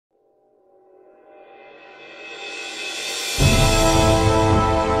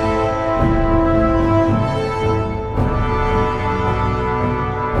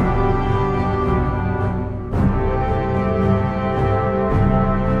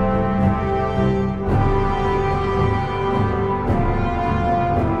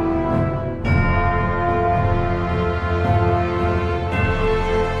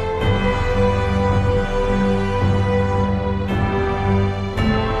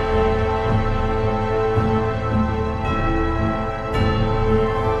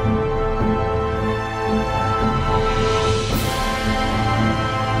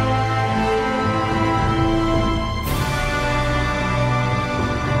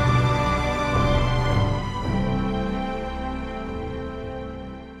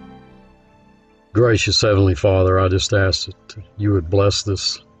Gracious Heavenly Father, I just ask that you would bless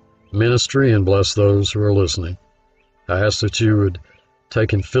this ministry and bless those who are listening. I ask that you would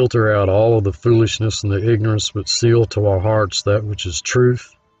take and filter out all of the foolishness and the ignorance, but seal to our hearts that which is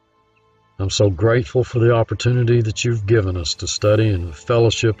truth. I'm so grateful for the opportunity that you've given us to study and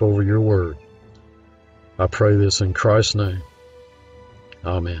fellowship over your word. I pray this in Christ's name.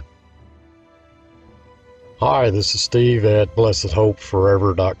 Amen. Hi, this is Steve at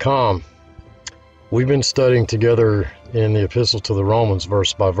blessedhopeforever.com. We've been studying together in the Epistle to the Romans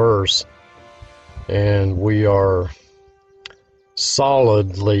verse by verse, and we are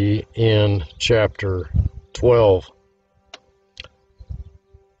solidly in chapter 12.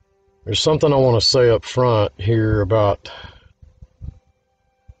 There's something I want to say up front here about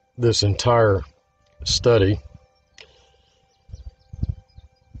this entire study.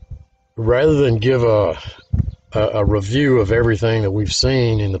 Rather than give a review of everything that we've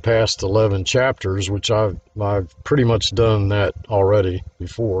seen in the past 11 chapters, which I've pretty much done that already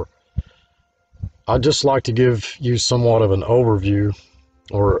before, I'd just like to give you somewhat of an overview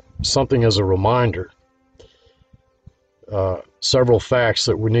or something as a reminder. Several facts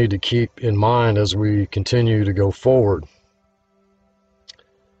that we need to keep in mind as we continue to go forward.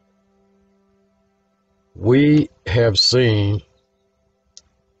 We have seen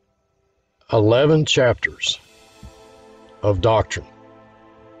 11 chapters of doctrine.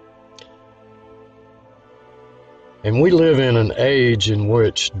 And we live in an age in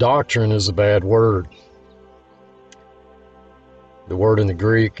which doctrine is a bad word. The word in the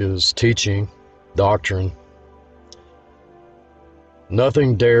Greek is teaching, doctrine.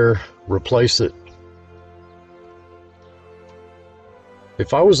 Nothing dare replace it.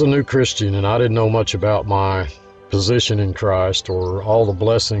 If I was a new Christian and I didn't know much about my position in Christ or all the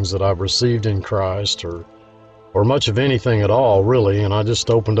blessings that I've received in Christ or much of anything at all, really, and I just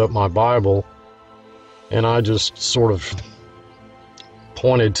opened up my Bible and I just sort of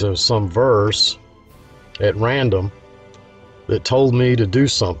pointed to some verse at random that told me to do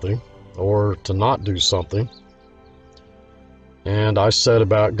something or to not do something, and I set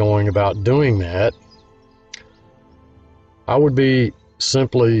about going about doing that, I would be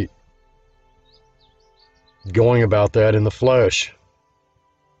simply going about that in the flesh.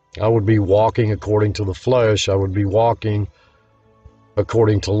 I would be walking according to the flesh. I would be walking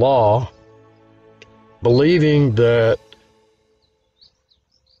according to law, believing that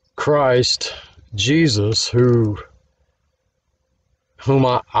Christ Jesus, whom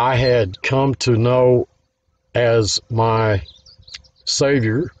I had come to know as my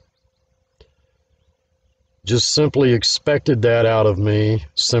Savior, just simply expected that out of me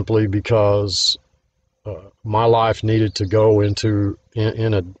simply because my life needed to go in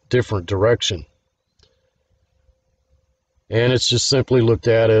a different direction. And it's just simply looked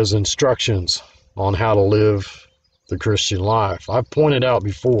at as instructions on how to live the Christian life. I've pointed out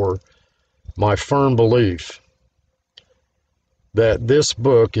before my firm belief that this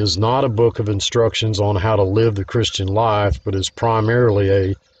book is not a book of instructions on how to live the Christian life, but is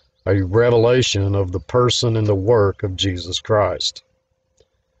primarily a revelation of the person and the work of Jesus Christ.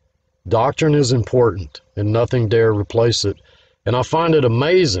 Doctrine is important, and nothing dare replace it. And I find it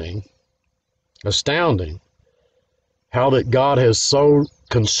amazing, astounding, how that God has so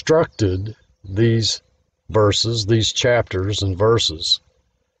constructed these verses, these chapters and verses,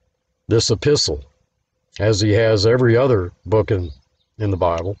 this epistle, as he has every other book in the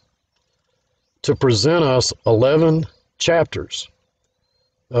Bible, to present us 11 chapters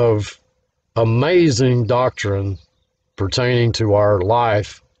of amazing doctrine pertaining to our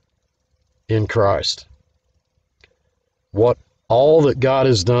life in Christ. What all that God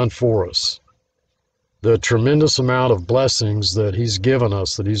has done for us, the tremendous amount of blessings that he's given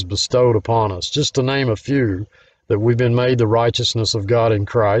us, that he's bestowed upon us, just to name a few, that we've been made the righteousness of God in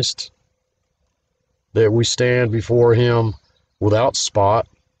Christ, that we stand before him without spot.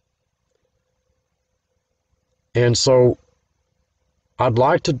 And so I'd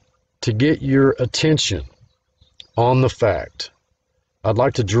like to get your attention on the fact. I'd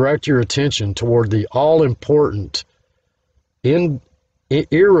like to direct your attention toward the all-important,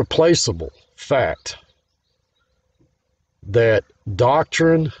 irreplaceable fact that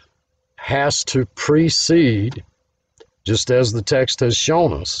doctrine has to precede, just as the text has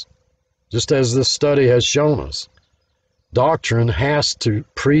shown us, just as this study has shown us. Doctrine has to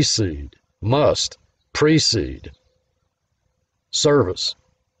precede, must precede service.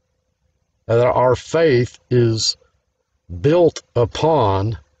 That our faith is built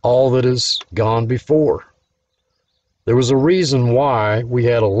upon all that has gone before. There was a reason why we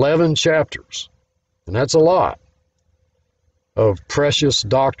had 11 chapters, and that's a lot, of precious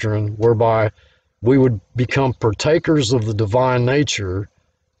doctrine whereby we would become partakers of the divine nature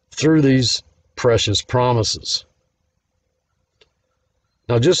through these precious promises.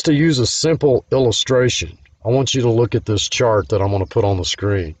 Now, just to use a simple illustration, I want you to look at this chart that I'm going to put on the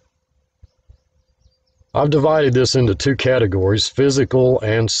screen. I've divided this into two categories, physical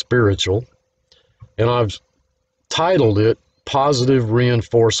and spiritual, and I've titled it Positive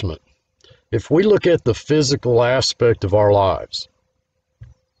Reinforcement. If we look at the physical aspect of our lives,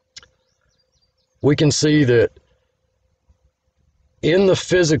 we can see that in the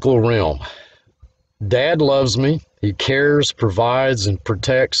physical realm, Dad loves me, he cares, provides, and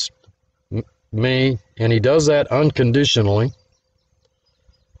protects me, and he does that unconditionally.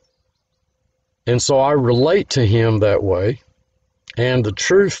 And so I relate to him that way, and the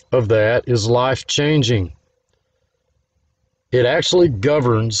truth of that is life-changing. It actually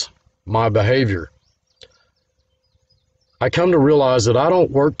governs my behavior. I come to realize that I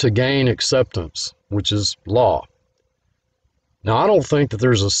don't work to gain acceptance, which is law. Now, I don't think that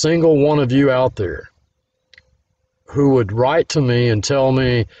there's a single one of you out there who would write to me and tell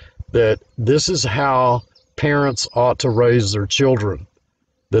me that this is how parents ought to raise their children,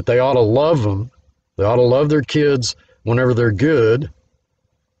 that they ought to love them, they ought to love their kids whenever they're good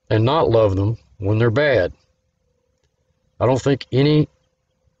and not love them when they're bad. I don't think any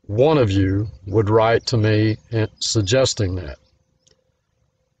one of you would write to me suggesting that.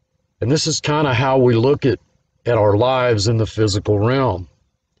 And this is kind of how we look at our lives in the physical realm.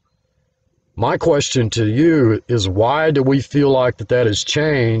 My question to you is, why do we feel like that has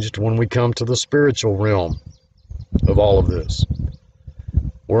changed when we come to the spiritual realm of all of this?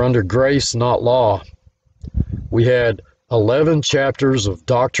 We're under grace, not law. We had 11 chapters of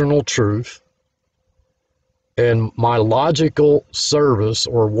doctrinal truth, and my logical service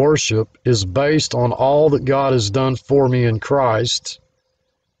or worship is based on all that God has done for me in Christ.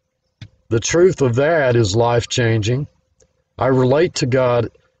 The truth of that is life-changing. I relate to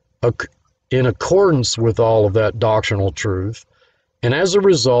God in accordance with all of that doctrinal truth, and as a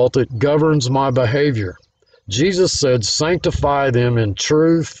result, it governs my behavior. Jesus said, "Sanctify them in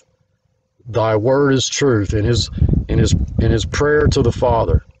truth. Thy word is truth," in his prayer to the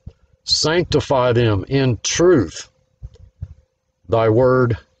Father. Sanctify them in truth. Thy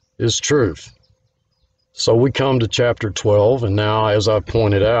word is truth. So we come to chapter 12, and now, as I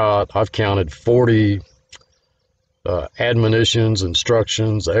pointed out, I've counted 40 admonitions,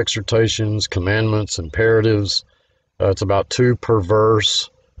 instructions, exhortations, commandments, imperatives. It's about 2 per verse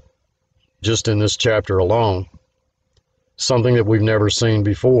just in this chapter alone. Something that we've never seen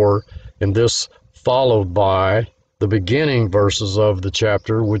before, and this followed by the beginning verses of the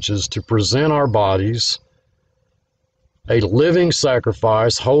chapter, which is to present our bodies a living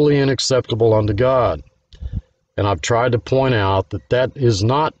sacrifice, holy and acceptable unto God. And I've tried to point out that that is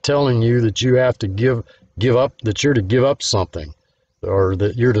not telling you that you have to give up, that you're to give up something, or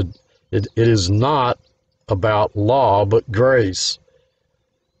that you're to, it is not about law, but grace.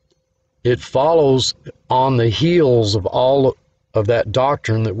 It follows on the heels of all of that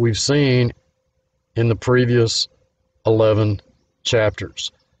doctrine that we've seen in the previous 11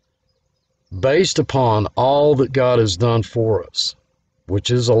 chapters. Based upon all that God has done for us,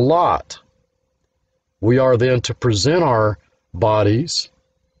 which is a lot, we are then to present our bodies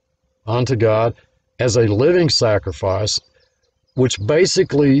unto God as a living sacrifice, which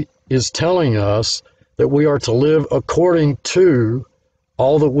basically is telling us that we are to live according to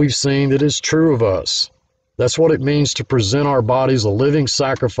all that we've seen that is true of us. That's what it means to present our bodies a living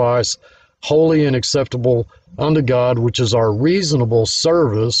sacrifice, holy and acceptable unto God, which is our reasonable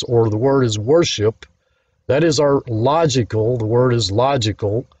service, or the word is worship. That is our logical, the word is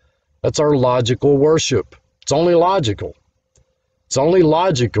logical. That's our logical worship. It's only logical. It's only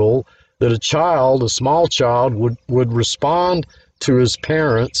logical that a child, a small child, would respond to his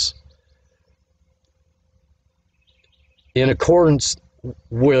parents in accordance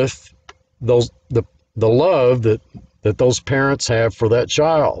with the love that those parents have for that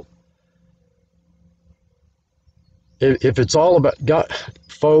child. If it's all about God,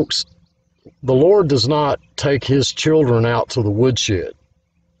 folks, the Lord does not take his children out to the woodshed,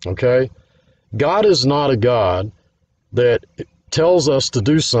 okay? God is not a God that tells us to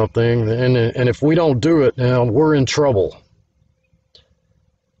do something, and if we don't do it, now we're in trouble.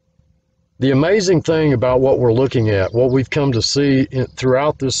 The amazing thing about what we're looking at, what we've come to see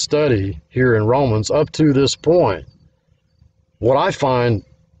throughout this study here in Romans up to this point, what I find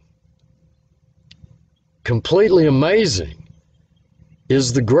completely amazing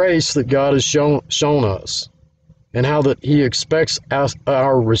is the grace that God has shown us, and how that he expects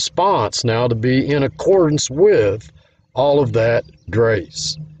our response now to be in accordance with all of that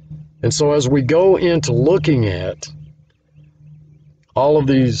grace. And so as we go into looking at all of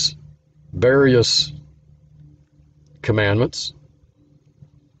these various commandments,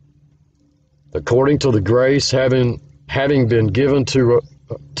 according to the grace having been given to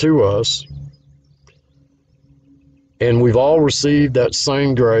us, and we've all received that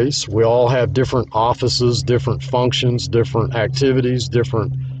same grace. We all have different offices, different functions, different activities,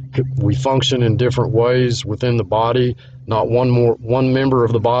 we function in different ways within the body. Not one member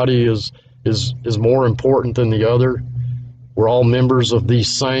of the body is more important than the other. We're all members of the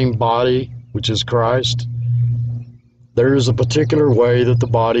same body, which is Christ. There is a particular way that the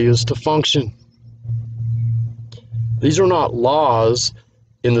body is to function. These are not laws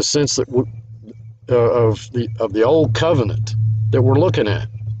in the sense that of the old covenant that we're looking at.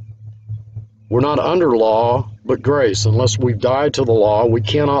 We're not under law, but grace. Unless we've died to the law, we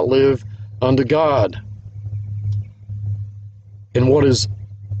cannot live unto God. And what is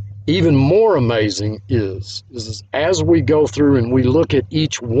even more amazing is as we go through and we look at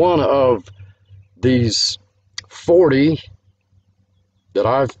each one of these 40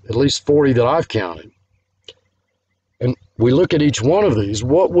 at least 40 that I've counted, and we look at each one of these,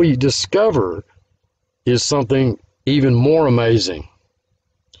 what we discover is something even more amazing.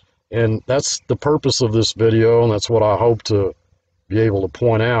 And that's the purpose of this video, and that's what I hope to be able to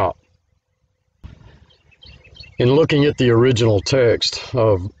point out. In looking at the original text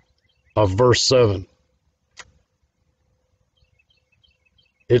of verse 7,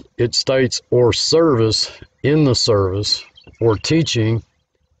 it states, or service in the service, or teaching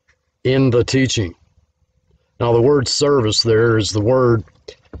in the teaching. Now the word service there is the word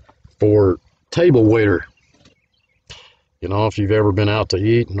for table waiter. You know, if you've ever been out to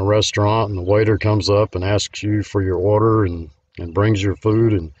eat in a restaurant and the waiter comes up and asks you for your order and brings your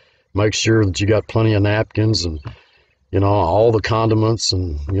food and makes sure that you got plenty of napkins and, you know, all the condiments,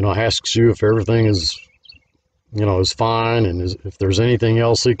 and, you know, asks you if everything is, you know, is fine, and if there's anything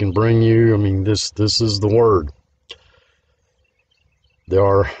else he can bring you. I mean, this is the word.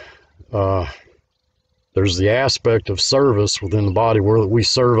 There's the aspect of service within the body where we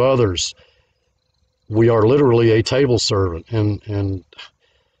serve others. We are literally a table servant, and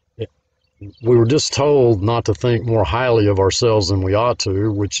we were just told not to think more highly of ourselves than we ought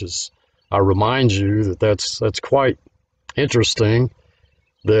to, which is, I remind you that's quite interesting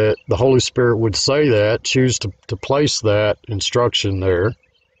that the Holy Spirit would say that, choose to place that instruction there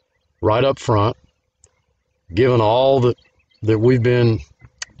right up front, given all that we've been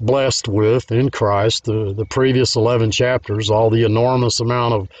blessed with in Christ, the previous 11 chapters, all the enormous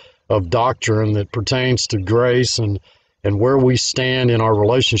amount of doctrine that pertains to grace and where we stand in our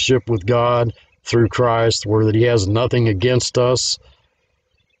relationship with God through Christ, where that He has nothing against us,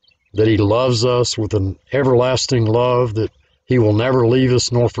 that He loves us with an everlasting love, that He will never leave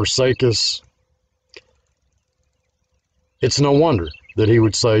us nor forsake us. It's no wonder that He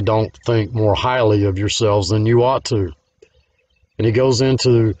would say, don't think more highly of yourselves than you ought to. And He goes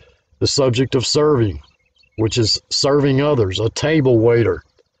into the subject of serving, which is serving others, a table waiter.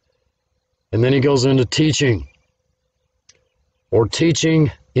 And then He goes into teaching, or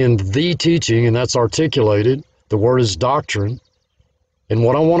teaching in the teaching, and that's articulated. The word is doctrine. And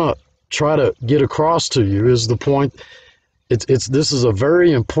what I want to try to get across to you is the point. This is a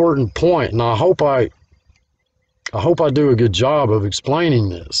very important point, and I hope I do a good job of explaining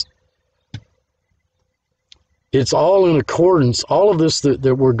this. It's all in accordance, all of this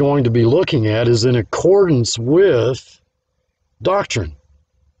that we're going to be looking at is in accordance with doctrine.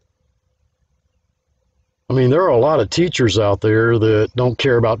 I mean, there are a lot of teachers out there that don't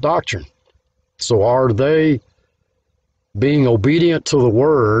care about doctrine. So are they being obedient to the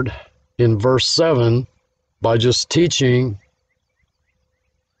word in verse 7 by just teaching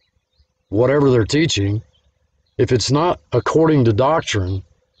whatever they're teaching? If it's not according to doctrine,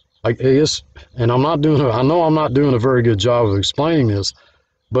 I guess, and I know I'm not doing a very good job of explaining this,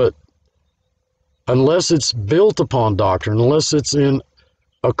 but unless it's built upon doctrine, unless it's in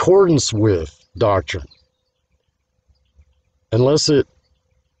accordance with doctrine, unless it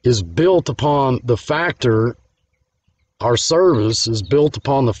is built upon the factor, our service is built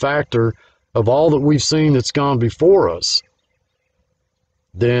upon the factor of all that we've seen that's gone before us,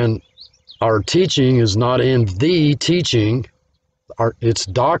 then our teaching is not in the teaching, it's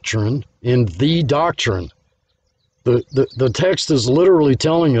doctrine in the doctrine. The text is literally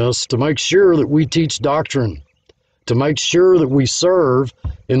telling us to make sure that we teach doctrine, to make sure that we serve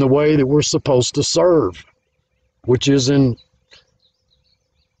in the way that we're supposed to serve, which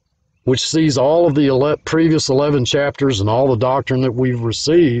sees all of the previous 11 chapters and all the doctrine that we've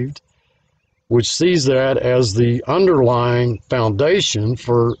received, which sees that as the underlying foundation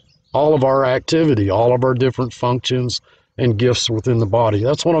for all of our activity, all of our different functions and gifts within the body.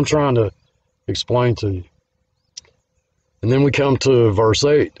 That's what I'm trying to explain to you. And then we come to verse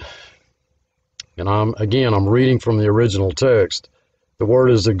 8. And I'm reading from the original text. The word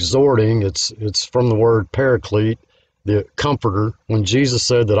is exhorting. It's from the word paraclete, the comforter. When Jesus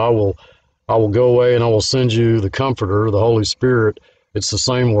said that I will go away and I will send you the comforter, the Holy Spirit, it's the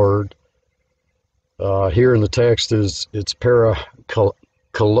same word. Here in the text it's parakaleo,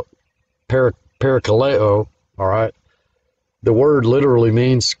 all right? The word literally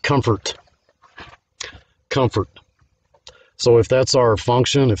means comfort. Comfort. So if that's our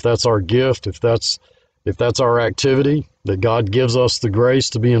function, if that's our gift, if that's our activity that God gives us the grace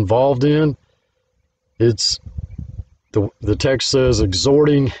to be involved in, it's the text says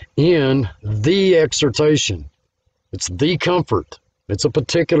exhorting in the exhortation. It's the comfort. It's a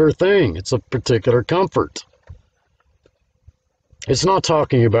particular thing. It's a particular comfort. It's not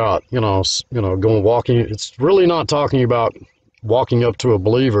talking about, going walking. It's really not talking about walking up to a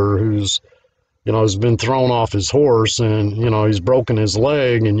believer who's been thrown off his horse and, he's broken his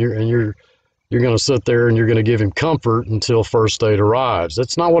leg, and you're going to sit there and you're going to give him comfort until first aid arrives.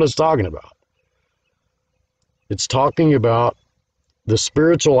 That's not what it's talking about. It's talking about the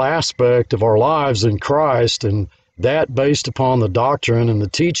spiritual aspect of our lives in Christ, and that based upon the doctrine and the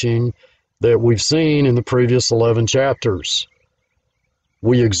teaching that we've seen in the previous 11 chapters.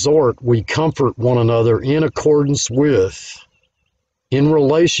 We exhort, we comfort one another in accordance with, in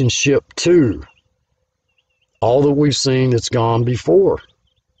relationship to, all that we've seen that's gone before.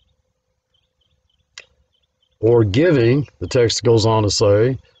 Or giving, the text goes on to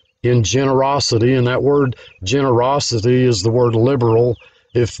say, in generosity, and that word generosity is the word liberal.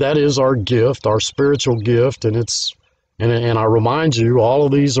 If that is our gift, our spiritual gift, and I remind you, all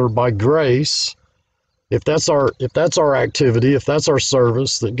of these are by grace. If that's our activity, if that's our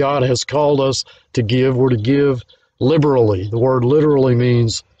service that God has called us to give, we're to give liberally. The word literally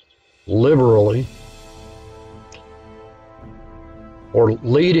means liberally, or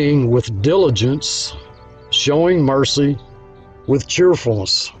leading with diligence, showing mercy with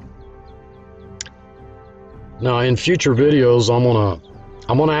cheerfulness. Now, in future videos, I'm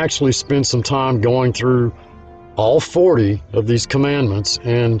gonna actually spend some time going through all 40 of these commandments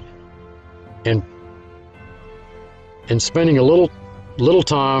and spending a little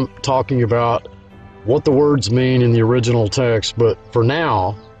time talking about what the words mean in the original text. But for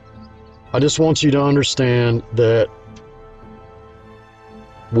now, I just want you to understand that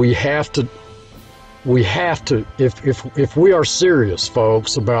we have to, if we are serious,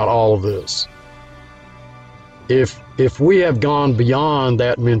 folks, about all of this, if we have gone beyond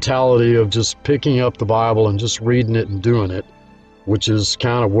that mentality of just picking up the Bible and just reading it and doing it, which is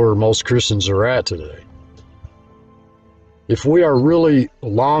kind of where most Christians are at today, if we are really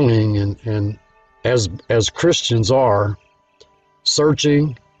longing and as Christians are,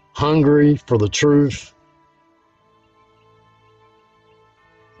 searching, hungry for the truth,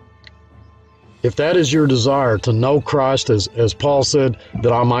 if that is your desire to know Christ, as Paul said,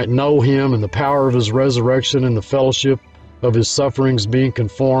 that I might know him and the power of his resurrection and the fellowship of his sufferings, being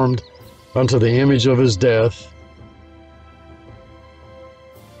conformed unto the image of his death,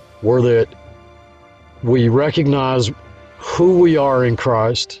 where that we recognize who we are in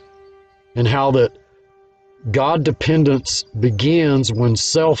Christ and how that God dependence begins when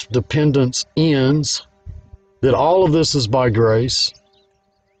self-dependence ends, that all of this is by grace,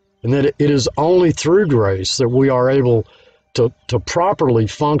 and that it is only through grace that we are able to properly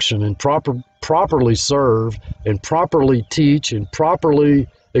function and properly serve and properly teach and properly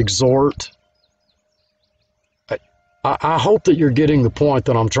exhort. I hope that you're getting the point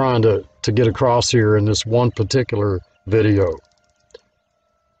that I'm trying to get across here in this one particular video.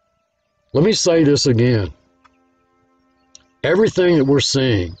 Let me say this again. Everything that we're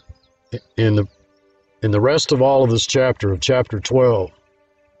seeing in the rest of all of this chapter, of chapter 12,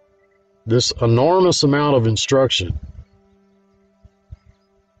 this enormous amount of instruction,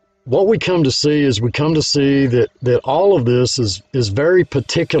 what we come to see is that all of this is very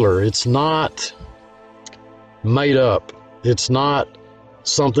particular. It's not made up. It's not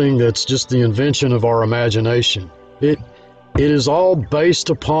something that's just the invention of our imagination. It is all based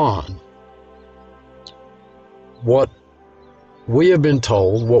upon what we have been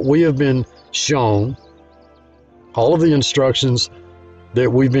told, what we have been shown, all of the instructions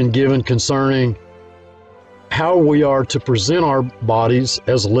that we've been given concerning how we are to present our bodies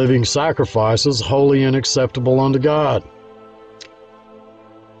as living sacrifices, holy and acceptable unto God.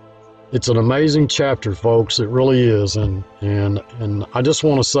 It's an amazing chapter, folks. It really is. And I just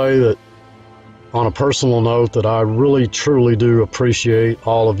want to say that on a personal note that I really truly do appreciate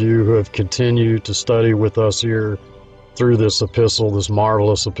all of you who have continued to study with us here through this epistle, this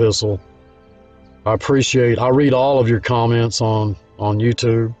marvelous epistle. I read all of your comments on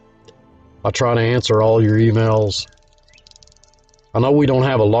YouTube. I try to answer all your emails. I know we don't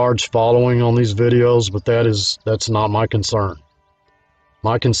have a large following on these videos, but that's not my concern.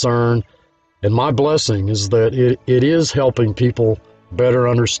 My concern and my blessing is that it is helping people better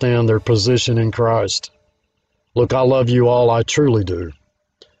understand their position in Christ. Look, I love you all, I truly do.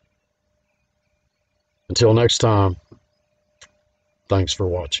 Until next time, thanks for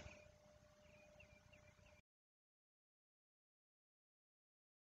watching.